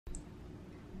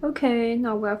Okay,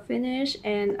 now we're finished,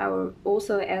 and I will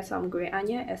also add some green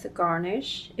onion as a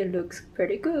garnish. It looks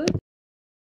pretty good.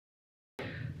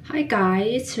 Hi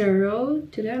guys, it's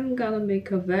Cheryl. Today I'm gonna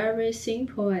make a very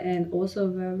simple and also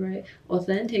very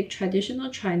authentic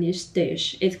traditional Chinese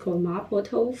dish. It's called Mapo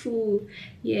Tofu.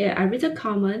 Yeah, I read a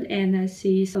comment and I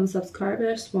see some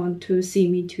subscribers want to see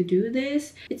me to do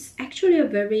this. It's actually a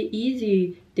very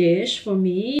easy dish for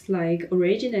me. It's like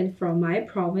originated from my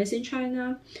province in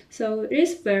China. So it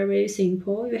is very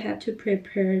simple. You have to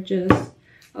prepare just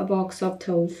a box of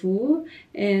tofu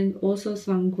and also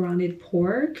some grounded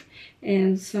pork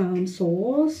and some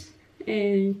sauce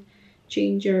and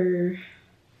ginger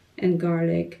and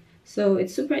garlic. So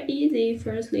it's super easy.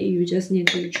 Firstly, you just need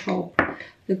to chop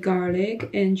the garlic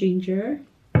and ginger.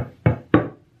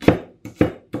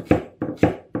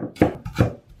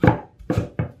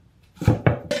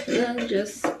 Then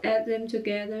just add them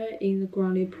together in the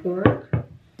grounded pork.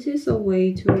 This is a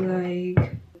way to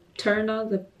like turn on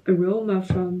the aroma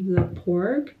from the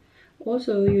pork.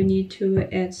 Also, you need to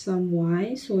add some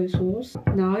wine, soy sauce.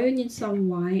 Now you need some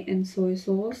wine and soy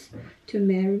sauce to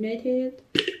marinate it.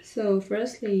 So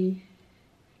firstly,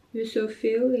 you should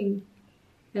filling,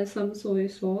 add some soy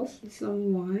sauce,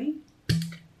 some wine.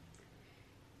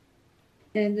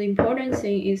 And the important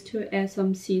thing is to add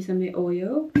some sesame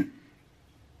oil.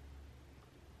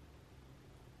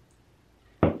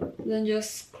 Then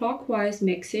just clockwise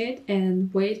mix it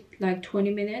and wait like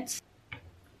 20 minutes.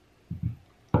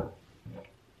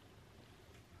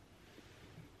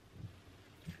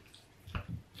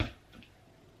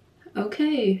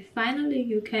 Okay, finally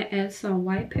you can add some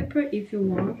white pepper if you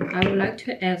want. I would like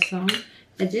to add some.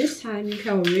 At this time you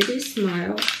can already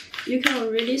smell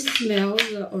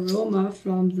the aroma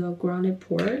from the grounded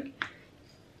pork.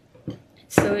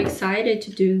 So excited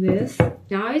to do this.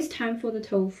 Now it's time for the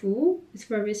tofu. It's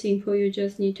very simple. You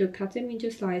just need to cut them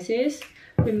into slices.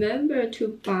 Remember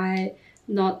to buy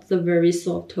not the very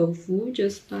soft tofu,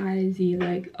 just buy the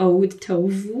like old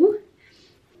tofu.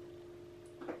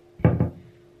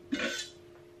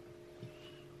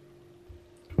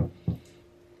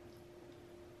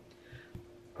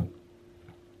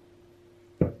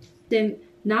 Then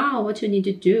now what you need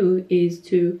to do is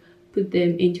to put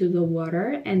them into the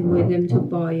water and wait them to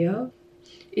boil.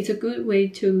 It's a good way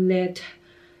to let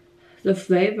the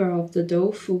flavor of the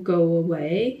tofu go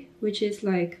away, which is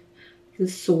like the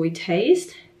soy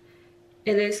taste.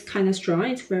 It is kind of strong.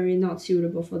 It's very not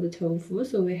suitable for the tofu,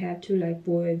 so we have to like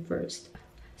boil it first.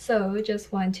 So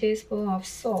just 1 teaspoon of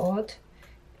salt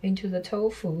into the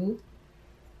tofu.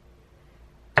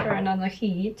 Turn on the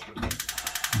heat.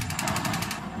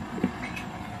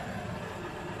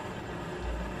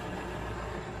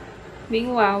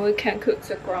 Meanwhile, we can cook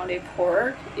the grounded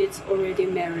pork. It's already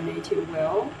marinated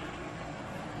well.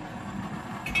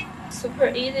 Super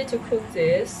easy to cook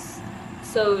this.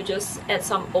 So just add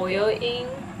some oil in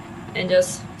and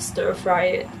just stir fry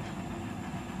it.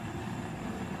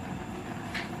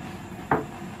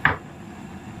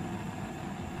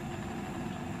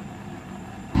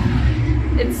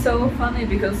 It's so funny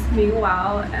because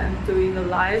meanwhile I'm doing the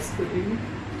live stream.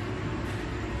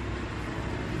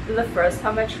 The first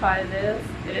time I tried this,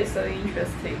 it is so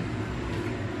interesting.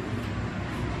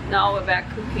 Now we're back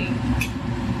cooking.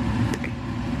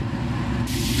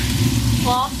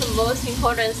 One of the most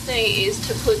important thing is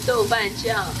to put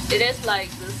doubanjiang. It is like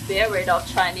the spirit of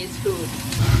Chinese food.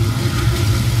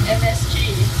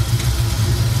 MSG.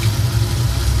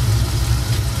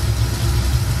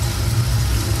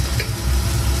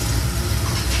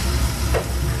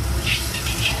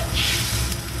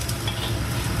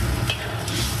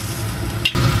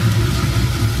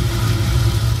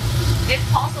 If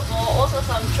possible, also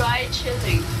some dry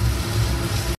chili.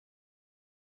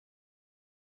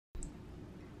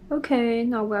 Okay,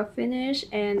 now we're finished,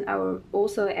 and I will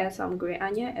also add some green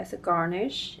onion as a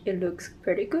garnish. It looks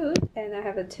pretty good, and I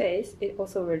have a taste. It's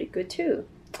also really good too.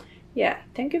 Yeah,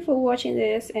 thank you for watching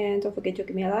this, and don't forget to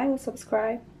give me a like or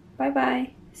subscribe. Bye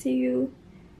bye. See you.